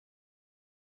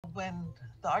when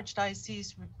the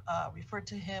archdiocese referred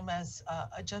to him as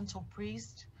a gentle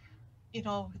priest,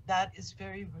 that is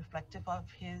very reflective of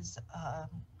his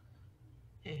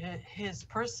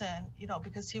person,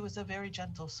 because he was a very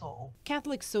gentle soul.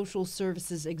 Catholic Social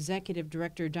Services Executive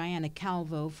Director Diana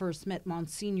Calvo first met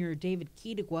Monsignor David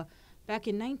Quitugua back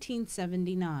in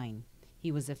 1979.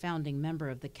 He was a founding member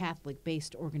of the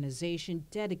Catholic-based organization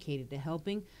dedicated to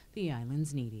helping the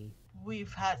island's needy.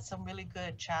 We've had some really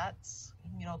good chats,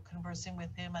 conversing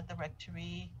with him at the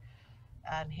rectory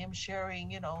and him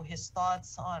sharing, his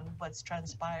thoughts on what's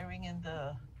transpiring in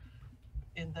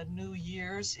the new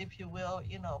years, if you will,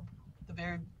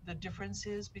 the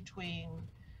differences between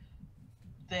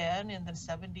then in the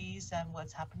 70s and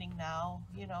what's happening now,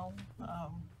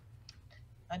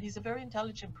 and he's a very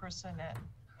intelligent person, and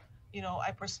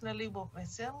I personally will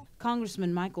miss him.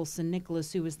 Congressman Michaelson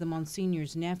Nicholas, who is the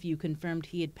Monsignor's nephew, confirmed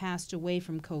he had passed away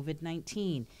from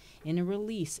COVID-19 in a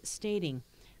release stating,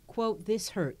 quote, "This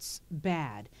hurts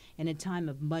bad. In a time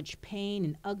of much pain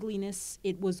and ugliness,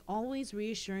 it was always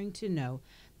reassuring to know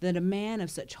that a man of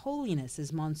such holiness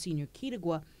as Monsignor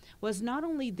Quitugua was not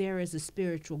only there as a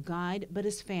spiritual guide, but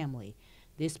as family.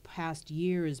 This past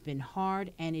year has been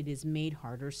hard, and it is made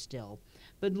harder still.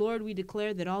 But Lord, we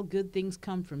declare that all good things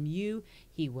come from you.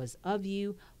 He was of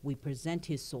you. We present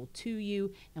his soul to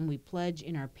you, and we pledge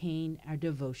in our pain our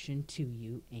devotion to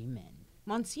you. Amen."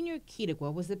 Monsignor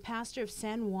Quitugua was the pastor of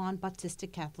San Juan Bautista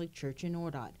Catholic Church in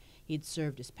Ordot. He had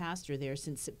served as pastor there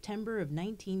since September of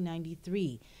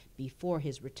 1993, before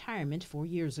his retirement 4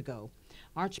 years ago.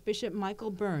 Archbishop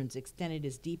Michael Burns extended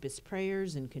his deepest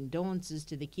prayers and condolences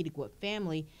to the Quitugua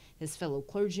family, his fellow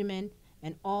clergymen,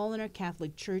 and all in our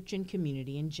Catholic Church and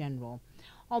community in general.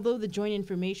 Although the Joint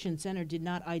Information Center did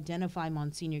not identify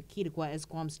Monsignor Quitugua as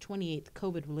Guam's 28th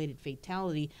COVID-related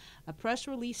fatality, a press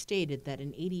release stated that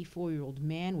an 84-year-old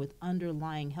man with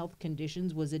underlying health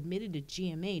conditions was admitted to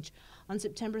GMH on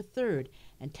September 3rd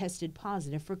and tested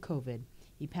positive for COVID.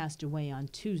 He passed away on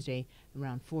Tuesday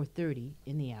around 4:30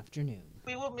 in the afternoon.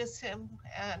 We will miss him,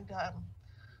 and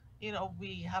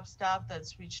we have staff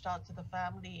that's reached out to the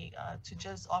family to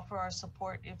just offer our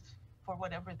support for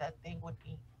whatever that they would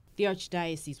need. The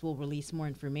Archdiocese will release more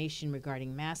information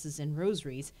regarding masses and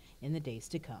rosaries in the days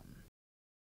to come.